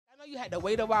you had to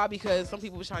wait a while because some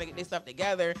people was trying to get their stuff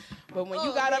together. But when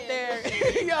you got up there,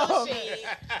 yo,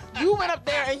 you went up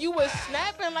there and you was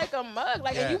snapping like a mug.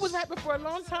 Like, and you was rapping for a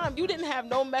long time. You didn't have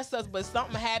no mess ups, but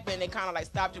something happened and kind of like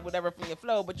stopped you, whatever, from your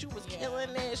flow. But you was killing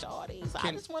it, shawty. So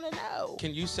I just want to know.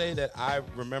 Can you say that I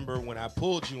remember when I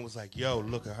pulled you and was like, yo,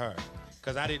 look at her?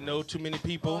 Because I didn't know too many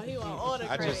people. He want all the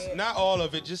credit. Not all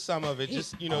of it, just some of it.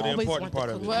 Just, the important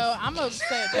part of it. Well, I'm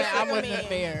upset that I wasn't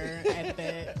there at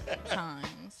that time.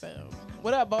 So,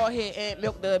 what up, bald head and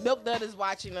Milk Dud? Milk Dud is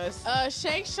watching us.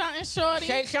 Shake Shot and Shorty.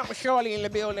 Shake Shot and Shorty in the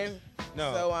building.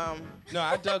 No. So, no,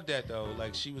 I dug that though.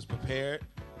 Like, she was prepared.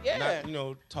 Yeah.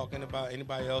 Not, talking about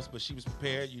anybody else, but she was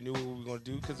prepared. You knew what we were going to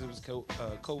do because it was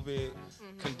COVID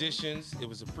conditions. It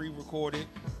was a pre-recorded,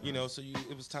 so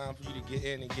it was time for you to get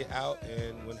in and get out.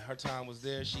 And when her time was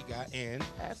there, she got in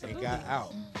and got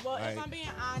out. Well, if I'm being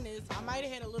honest, I might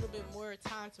have had a little bit more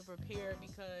time to prepare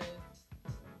because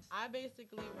I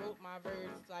basically wrote my verse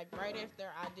like right after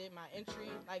I did my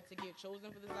entry, like to get chosen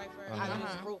for the cipher. I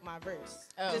just wrote my verse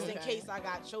just in case I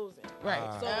got chosen.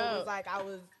 Right. So it was like I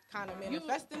was kind of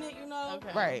manifesting it, Okay.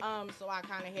 Right. So I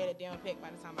kind of had it down picked by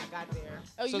the time I got there.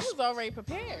 Oh, you was already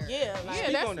prepared. Yeah. Like,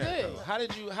 that's on that, good.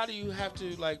 though. How do you have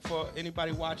to, like, for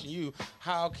anybody watching you,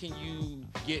 how can you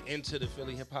get into the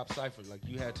Philly Hip Hop Cipher? Like,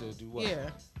 you had to do what?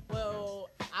 Yeah. Well,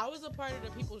 I was a part of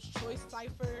the People's Choice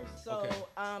Cipher, so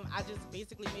I just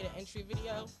basically made an entry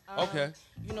video.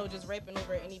 Just rapping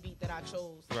over any beat that I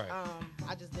chose. Right.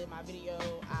 I just did my video.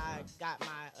 I got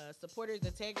my supporters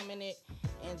to tag them in it,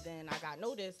 and then I got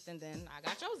noticed, and then I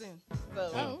got chosen.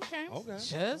 So, Okay.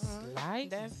 Just like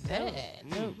That's that.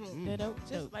 Dope.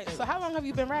 So how long have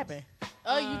you been rapping?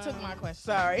 Oh, you took my question.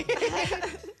 Sorry.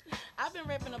 I've been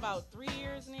rapping about 3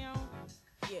 years now.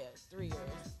 Yeah, 3 years.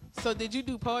 So did you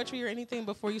do poetry or anything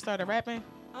before you started rapping?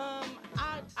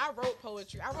 I wrote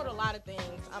poetry. I wrote a lot of things.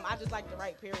 I just like to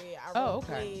write, period. I wrote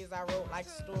plays. I wrote like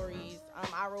stories.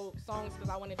 I wrote songs because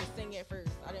I wanted to sing at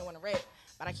first. I didn't want to rap,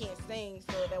 but I can't sing,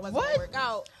 so that wasn't going to work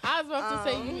out. I was about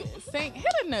to say you sing,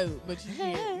 hit a note, but you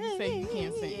can't. You say you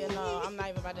can't sing. Yeah, no, I'm not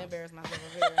even about to embarrass myself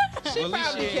over here. She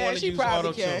probably can. She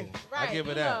probably can. Right. I give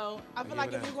her that. I feel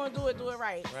like if you're going to do it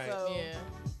right. So. Yeah.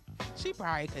 She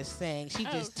probably could sing. She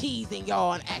just teasing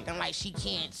y'all and acting like she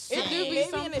can't sing. It do be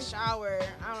maybe in the shower.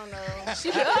 I don't know.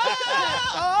 She be, oh,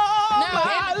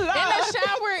 in the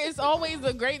shower is always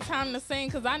a great time to sing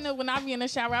because I know when I be in the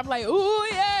shower, I'm like, ooh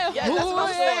yeah, yeah, that's what I'm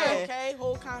yeah. saying. Okay,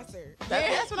 whole concert.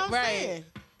 That's what I'm saying.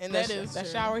 And that is that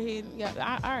true. shower head. Yeah,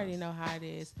 I already know how it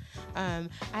is.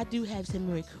 I do have some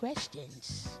more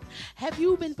questions. Have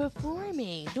you been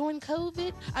performing during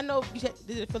COVID? I know you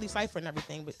did a Philly Cipher and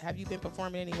everything, but have you been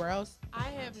performing anywhere else? I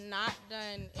have not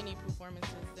done any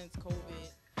performances since COVID.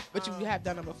 But you have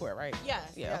done them before, right?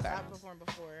 Yes, Yeah, yes, okay. I've performed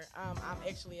before. I'm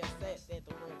actually upset that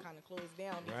the world kind of closed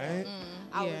down because Right?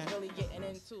 I was really getting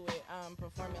into it,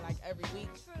 performing like every week.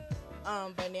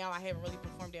 But now I haven't really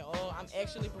performed at all. I'm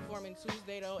actually performing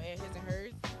Tuesday though at His and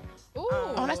Hers. Ooh.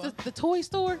 Oh, that's the toy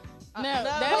store? No, no,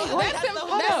 that's in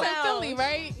hotel. Philly,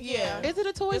 right? Yeah. Is it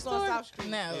a toy It's store? on South Street.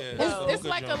 No, Yeah, it's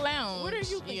like a lounge. What are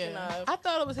you thinking of? I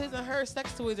thought it was His and Her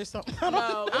sex toys or something.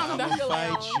 No, I'm it's gonna a fight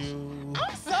lounge. you.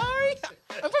 I'm sorry.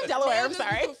 I'm from Delaware. I'm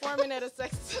sorry. Performing at a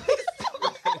sex toy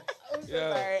store. I'm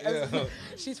so sorry.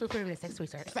 She's performing a sex toy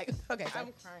store. It's like, okay.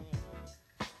 I'm crying.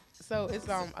 So it's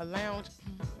a lounge.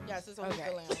 Yes, it's on the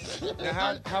lounge.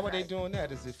 Now, how are they doing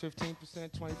that? Is it 15%,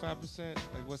 25%?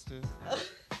 Like, what's the...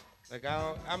 Like,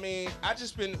 I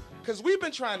just been... Because we've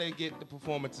been trying to get the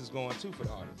performances going, too, for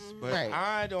the artists. But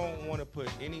I don't want to put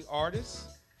any artists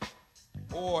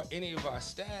or any of our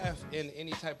staff in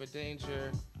any type of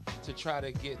danger to try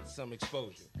to get some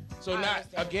exposure. So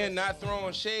not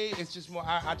throwing shade. It's just more,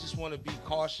 I just want to be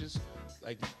cautious,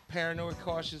 like paranoid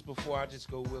cautious before I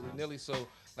just go willy-nilly. So,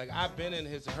 like, I've been in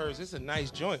His and Hers. It's a nice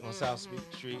joint on South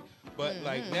Street. But,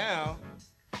 like, now,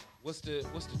 what's the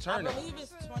turnout? I believe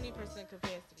it's 20%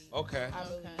 capacity. Okay. I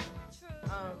believe.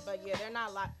 But yeah, they're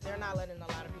not letting a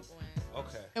lot of people in.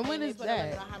 Okay. And when is I that?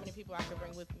 don't know how many people I could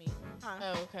bring with me. Huh?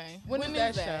 Oh, okay. When is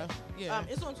that show? Yeah.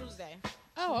 It's on Tuesday.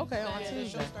 Oh, okay. On The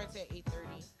Tuesday. show starts at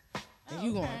 8:30. And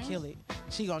you gonna kill it.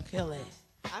 She gonna kill it.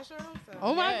 I sure hope so.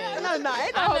 Oh my Yeah. God. No,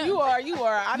 ain't no. You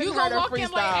are. I didn't You heard gonna her walk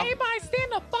in like, freestyle. everybody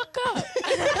stand the fuck up.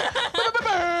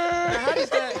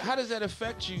 Now, how does that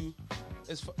affect you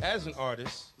as an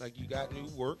artist? Like, you got new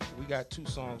work. We got 2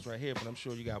 songs right here, but I'm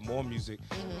sure you got more music.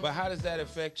 But how does that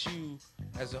affect you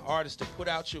as an artist to put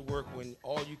out your work when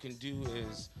all you can do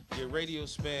is get radio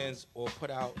spins or put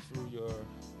out through your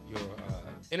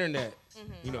internet,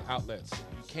 outlets?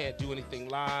 You can't do anything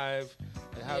live.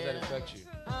 Like, how does that affect you?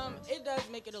 It does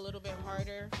make it a little bit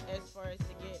harder as far as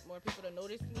to get more people to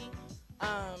notice me.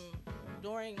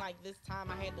 during like this time,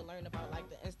 I had to learn about like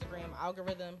the Instagram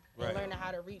algorithm and learning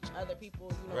how to reach other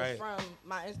people, you know, from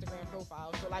my Instagram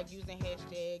profile. So like using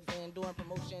hashtags and doing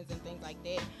promotions and things like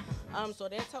that. So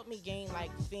that's helped me gain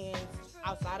like fans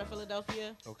outside of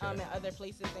Philadelphia, and other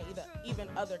places and even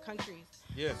other countries.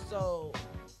 Yeah. So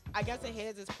I guess it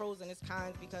has its pros and its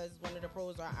cons, because one of the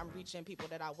pros are I'm reaching people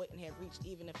that I wouldn't have reached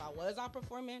even if I was out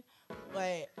performing,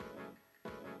 but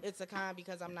it's a con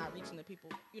because I'm not reaching the people,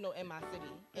 you know, in my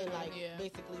city and like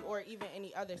basically, or even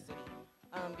any other city,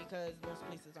 because most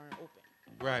places aren't open.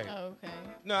 Right. Oh, okay.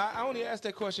 No, I only asked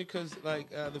that question because, like,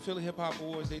 the Philly Hip-Hop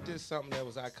Awards, they did something that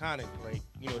was iconic. Like,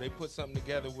 you know, they put something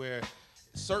together where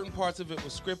certain parts of it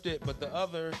was scripted, but the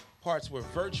other parts were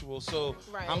virtual. So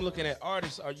I'm looking at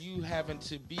artists. Are you having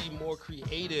to be more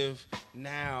creative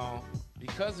now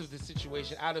because of the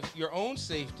situation, out of your own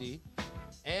safety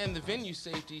and the venue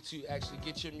safety, to actually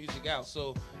get your music out?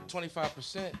 So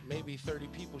 25%, maybe 30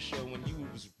 people show when you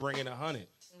was bringing 100.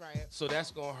 Right. So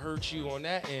that's gonna hurt you on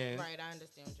that end. Right, I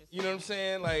understand what you're saying. You know what I'm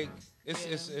saying? Like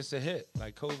it's a hit.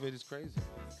 Like COVID is crazy.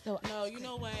 So no, you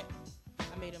know what?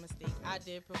 I made a mistake. I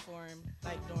did perform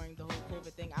like during the whole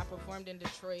COVID thing. I performed in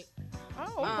Detroit.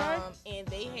 Oh, okay. And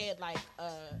they had like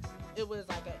it was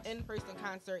like an in-person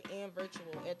concert and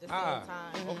virtual at the same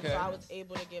time. Okay. So I was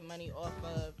able to get money off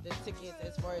of the tickets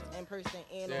as far as in-person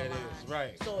and online. Is,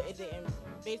 right. So it didn't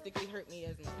basically hurt me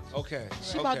as much. Okay.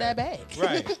 She bought that back.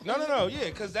 Right. No. Yeah,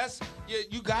 because that's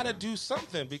you got to do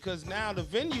something, because now the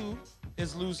venue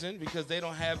is losing because they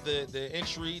don't have the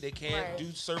entry. They can't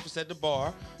do service at the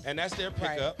bar, and that's their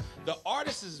pickup. The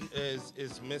artist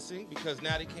is missing because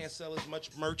now they can't sell as much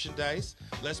merchandise.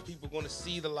 Less people going to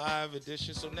see the live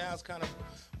edition. So now it's kind of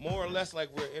more or less like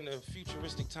we're in a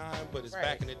futuristic time, but it's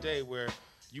back in the day where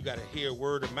you got to hear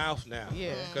word of mouth now.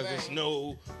 Yeah. Because it's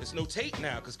no tape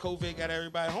now because COVID got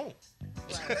everybody home.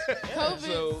 Right.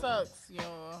 COVID sucks,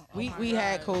 y'all. We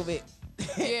had COVID.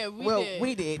 Yeah,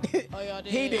 we did. Oh, y'all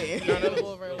did? He did.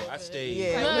 No. I stayed.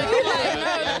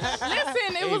 Yeah.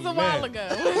 Listen, it was a while ago.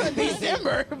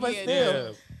 December, but still.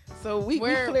 Yeah. So we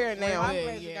clear now. I'm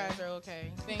glad you guys are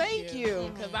okay. Thank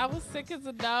you. Because I was sick as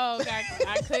a dog.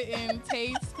 I couldn't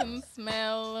taste, couldn't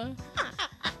smell.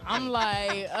 I'm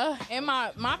like, and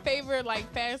my favorite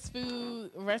like fast food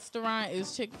restaurant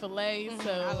is Chick-fil-A.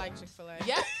 So I like Chick-fil-A.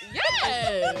 Yes.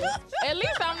 At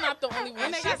least I'm not the only one.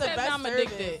 And they She got the said best I'm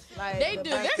service. addicted. Like, They do.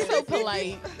 They're so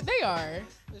polite. They are.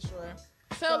 For sure.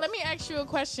 So let me ask you a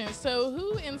question. So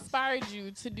who inspired you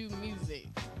to do music?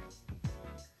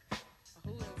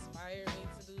 Who inspired me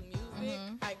to do music?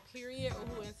 Like, period,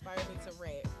 or who inspired me to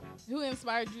rap? Who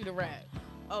inspired you to rap?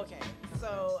 Okay,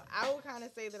 so I would kind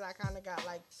of say that I kind of got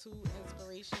like two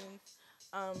inspirations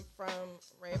from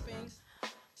rapping.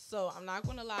 So I'm not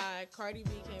gonna lie, Cardi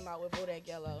B came out with Bodak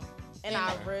Yellow, and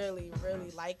I really,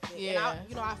 really liked it. Yeah.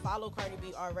 And I follow Cardi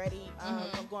B already.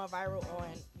 I'm going viral on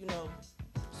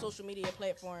social media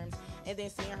platforms, and then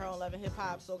seeing her on Love and Hip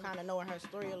Hop, so kind of knowing her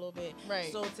story a little bit. Right.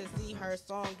 So to see her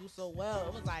song do so well,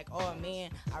 it was like, oh man,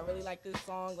 I really like this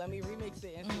song. Let me remix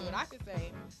it and see what I could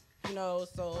say.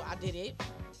 So I did it.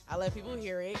 I let people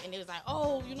hear it, and it was like,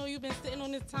 oh, you've been sitting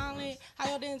on this talent. How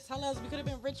y'all didn't tell us? We could have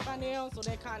been rich by now. So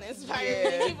that kind of inspired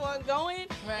me to keep on going,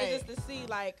 and just to see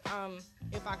like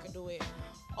if I could do it.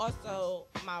 Also,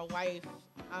 my wife,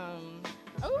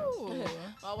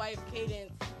 my wife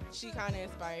Cadence, she kind of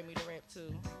inspired me to rap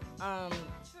too.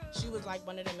 She was like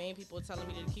one of the main people telling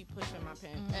me to keep pushing my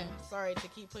pen. To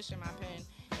keep pushing my pen,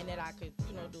 and that I could,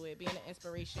 do it, being an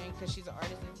inspiration, because she's an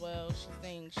artist as well. She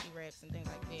sings, she raps, and things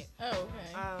like that. Oh,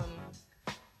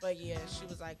 okay. But yeah, she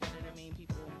was like one of the main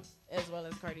people, as well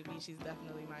as Cardi B. She's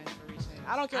definitely my inspiration.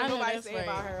 I don't care what nobody say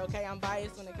about her, okay? I'm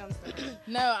biased when it comes to her.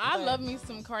 No, I love me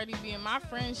some Cardi B, and my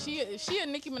friend, she a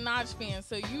Nicki Minaj fan,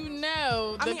 so the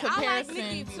comparison. I like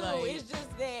Nicki too. It's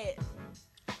just that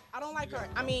I don't like her.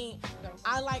 I mean,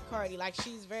 I like Cardi. Like,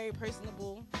 she's very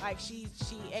personable. Like, she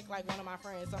act like one of my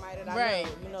friends, somebody that I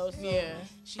know. So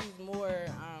she's more,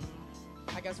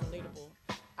 I guess, relatable.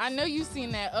 I know you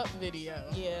seen that Up video.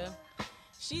 Yeah.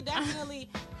 She definitely,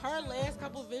 her last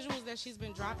couple visuals that she's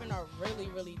been dropping are really,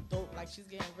 really dope. Like, she's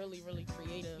getting really, really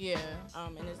creative. Yeah.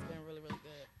 And it's been really, really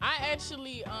good. I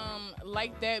actually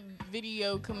like that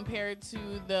video compared to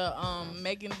the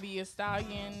Megan Thee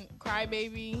Stallion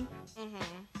Crybaby.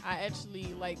 I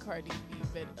actually like Cardi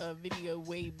B video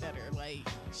way better. Like,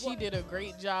 she did a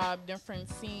great job, different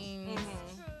scenes.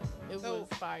 It was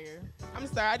fire. I'm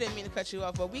sorry, I didn't mean to cut you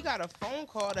off, but we got a phone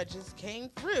call that just came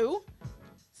through.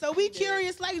 So we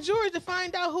curious like George to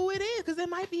find out who it is, because it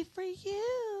might be for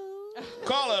you.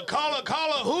 Caller.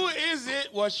 Who is it?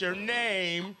 What's your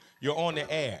name? You're on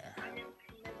the air.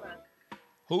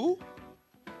 Who?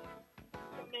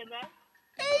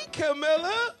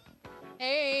 Camilla.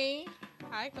 Hey.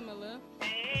 Hi, Camilla.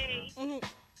 Hey.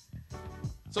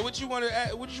 So what you want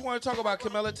to talk about,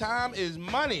 Camilla? Time is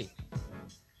money.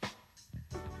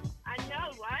 I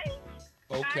know, right?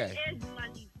 Okay. Time is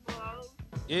money, bro.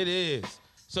 It is.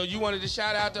 So you wanted to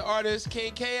shout out the artist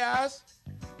Qing Kaos?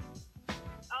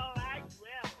 Oh, I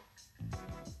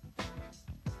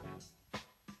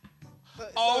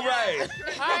will. All right.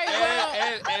 All right,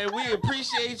 well, and we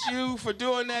appreciate you for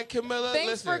doing that, Camilla.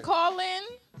 thanks for calling.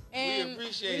 We And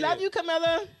appreciate it. We love you,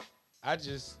 Camilla. I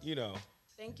just,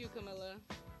 Thank you, Camilla.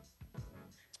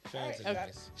 fans are Okay.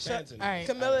 nice. Fans are all nice. right.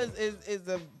 Camilla is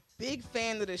a big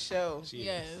fan of the show. She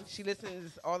Yes. is. She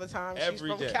listens all the time. Every She's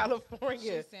from day.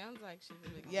 California. She sounds like she's a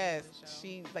big fan Yes, of the show.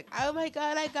 she's like, oh my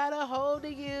God, I got a hold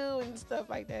of you and stuff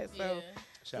like that. So Yeah.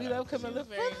 Shout we out love to Camilla.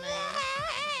 Very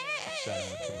nice. Shout out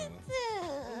to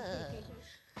Camilla.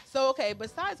 So okay,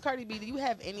 besides Cardi B, do you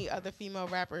have any other female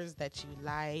rappers that you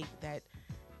like that,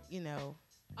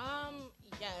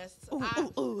 Yes. Ooh, I,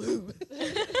 ooh, ooh.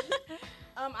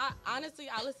 I honestly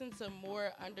listen to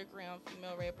more underground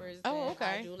female rappers than Oh,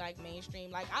 okay. I do like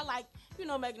mainstream. Like I like,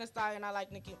 Megan Thee Stallion, I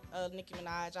like Nicki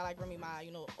Minaj, I like Remy Ma,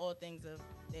 all things of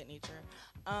that nature.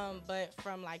 But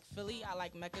from like Philly, I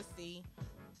like Mecca C.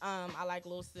 I like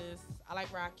Lil Sis, I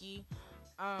like Rocky.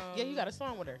 Yeah, you got a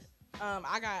song with her.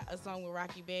 I got a song with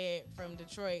Rocky Bad from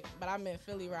Detroit, but I meant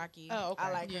Philly Rocky. Oh, okay.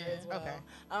 I like her Yeah. as well.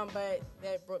 Okay. But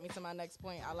that brought me to my next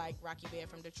point. I like Rocky Bad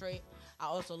from Detroit. I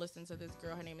also listen to this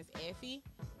girl. Her name is Effie.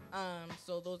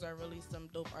 So those are really some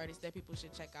dope artists that people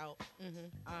should check out.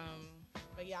 Mm-hmm.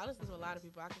 But yeah, I listen to a lot of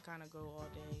people. I could kind of go all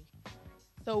day.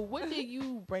 So what do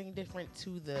you bring different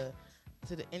to the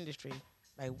industry?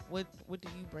 Like what do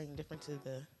you bring different to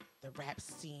the rap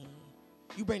scene?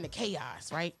 You bring the chaos,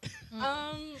 right?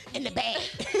 In the bag.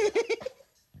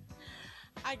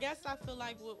 I guess I feel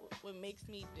like what makes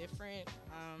me different.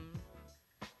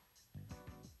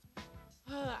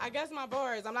 I guess my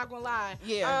bars. I'm not gonna lie.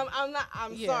 Yeah.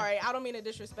 I'm Yeah. sorry. I don't mean to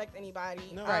disrespect anybody.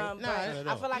 No. Right. But No, not at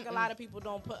I all. feel like a lot of people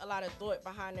don't put a lot of thought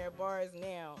behind their bars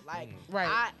now. Like Right.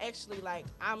 I actually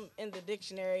I'm in the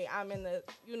dictionary. I'm in the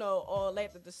all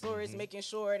that the thesaurus, making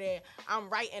sure that I'm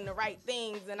writing the right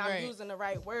things and I'm Right. using the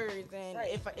right words. And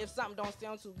Right. if something don't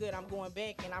sound too good, I'm going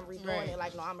back and I'm redoing Right. it.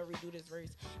 Like no, I'm gonna redo this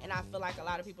verse. And I feel like a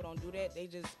lot of people don't do that. They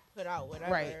just put out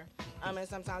whatever. Right. And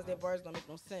sometimes their bars don't make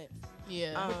no sense.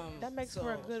 Yeah. That makes so-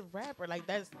 for a good rapper. Like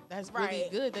that's really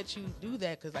Right. good that you do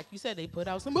that because, like you said, they put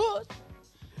out some books.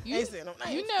 You, Ain't saying no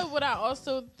names. you know what I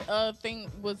also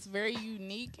think was very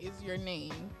unique is your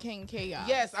name, Qing Kaos.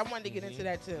 Yes, I wanted to get into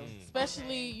that too.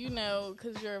 Especially,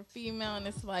 because you're a female and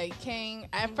it's like King.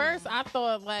 At first, I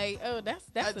thought like, oh, that's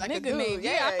a Like a nigga dude. name.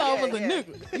 Yeah, Yeah, I thought it was yeah, a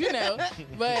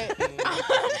nigga,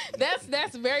 But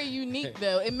that's very unique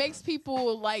though. It makes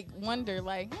people like wonder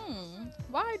like,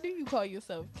 why do you call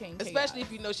yourself King Kaos? Especially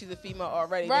if you know she's a female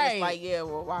already. Right. Then it's like, yeah,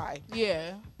 well, why?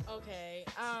 Yeah. Okay.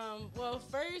 Well,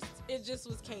 first it just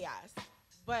was chaos,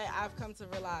 but I've come to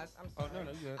realize. Oh, no,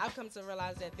 you good. I've come to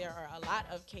realize that there are a lot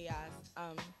of chaos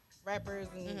rappers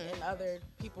and other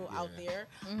people out there.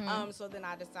 So then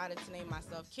I decided to name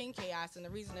myself Qing Kaos, and the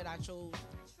reason that I chose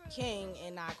King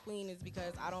and not Queen is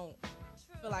because I don't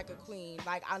feel like a queen.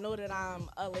 Like I know that I'm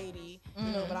a lady,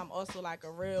 but I'm also like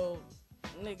a real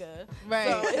nigga. Right.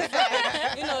 So it's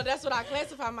like, that's what I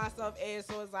classify myself as.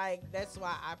 So it's like, that's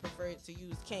why I prefer to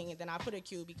use King. And then I put a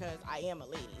Q because I am a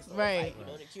lady. So Right. it's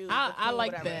like, the Q, I the queen,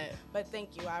 like whatever. that. But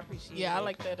thank you. I appreciate it. Yeah, I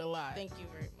like that a lot. Thank you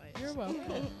very much. You're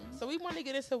welcome. So we want to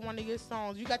get into one of your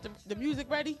songs. You got the music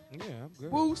ready? Yeah, I'm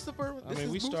good. Woo, super. I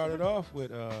mean, we started off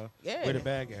with Yeah. where the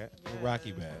bag at, with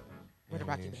Rocky Bag. Where the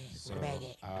Rocky And bag? so, Where the bag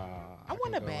at? I can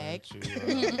want a go bag.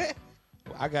 into,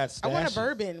 I got I want a Stash It.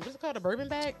 bourbon. What's it called? A bourbon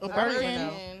bag? A I don't Birkin.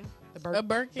 know. The A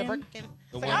Birkin. The Birkin. The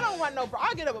It's like, one- I don't want no.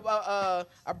 I'll get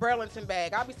a Burlington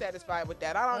bag. I'll be satisfied with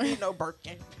that. I don't need no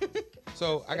Birkin.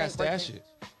 So I It got ain't Stash working.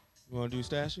 It. You want to do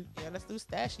Stash It? Yeah, let's do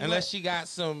stash. You Unless she got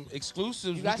some exclusives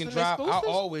You we got can some drop. exclusives?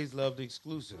 I always love the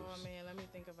exclusives. Oh, man. Let me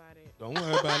think about it. Don't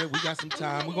worry about it. We got some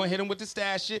time. We're going to hit them with the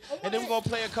Stash It. And then we're going to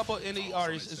play a couple indie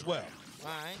artists as well. All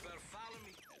right.